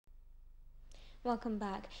Welcome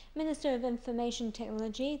back. Minister of Information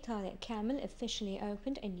Technology Tariq Kamil officially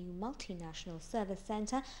opened a new multinational service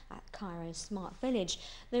centre at Cairo's Smart Village.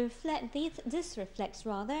 This reflects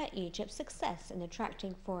Egypt's success in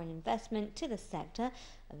attracting foreign investment to the sector,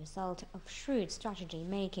 a result of shrewd strategy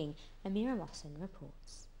making. Amira Mohsen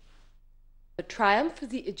reports. A triumph for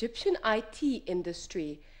the Egyptian IT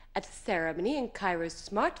industry. At a ceremony in Cairo's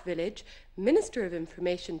Smart Village, Minister of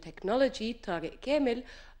Information Technology Tariq Kamil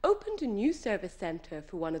opened a new service centre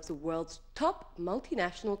for one of the world's top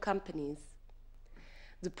multinational companies.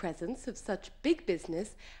 The presence of such big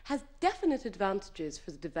business has definite advantages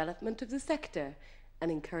for the development of the sector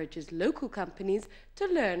and encourages local companies to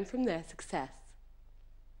learn from their success.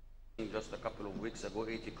 Just a couple of weeks ago,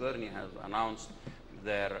 A.T. Kearney has announced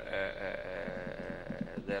their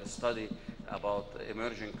study about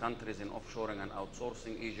emerging countries in offshoring and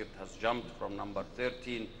outsourcing. Egypt has jumped from number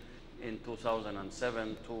 13 in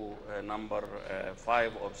 2007 to number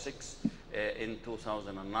 5 or 6 in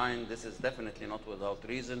 2009. This is definitely not without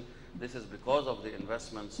reason. This is because of the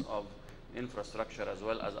investments of infrastructure as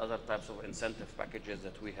well as other types of incentive packages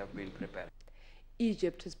that we have been preparing.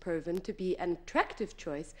 Egypt has proven to be an attractive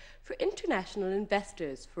choice for international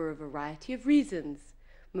investors for a variety of reasons.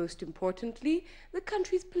 Most importantly, the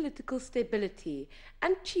country's political stability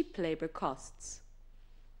and cheap labor costs.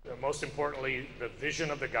 Most importantly, the vision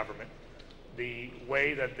of the government, the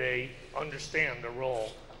way that they understand the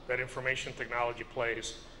role that information technology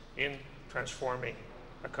plays in transforming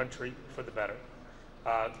a country for the better.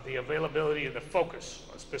 The availability and the focus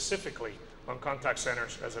specifically on contact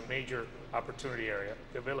centers as a major opportunity area,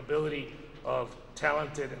 the availability of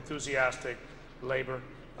talented, enthusiastic labor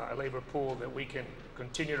pool that we can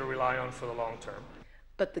continue to rely on for the long term.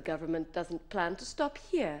 But the government doesn't plan to stop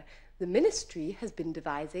here. The ministry has been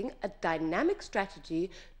devising a dynamic strategy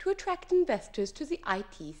to attract investors to the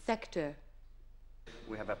IT sector.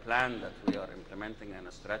 We have a plan that we are implementing and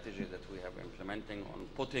a strategy that we have implementing on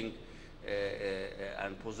putting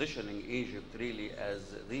and positioning Egypt really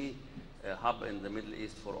as the hub in the Middle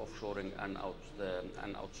East for offshoring and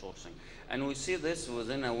outsourcing. And we see this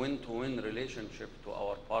within a win-to-win relationship to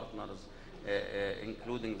our partners,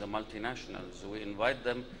 including the multinationals. We invite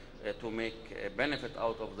them to make benefit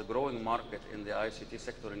out of the growing market in the ICT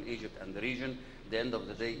sector in Egypt and the region. At the end of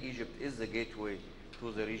the day, Egypt is the gateway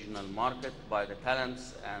to the regional market by the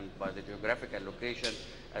talents and by the geographic location,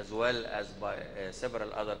 as well as by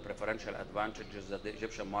several other preferential advantages that the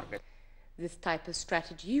Egyptian market. This type of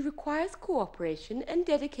strategy requires cooperation and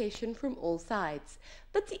dedication from all sides,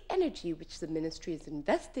 but the energy which the ministry is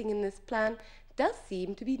investing in this plan does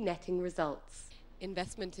seem to be netting results.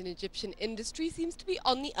 Investment in Egyptian industry seems to be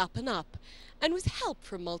on the up and up, and with help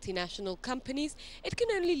from multinational companies, it can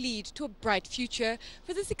only lead to a bright future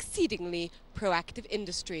for this exceedingly proactive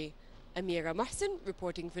industry. Amira Mohsen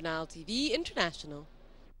reporting for Nile TV International.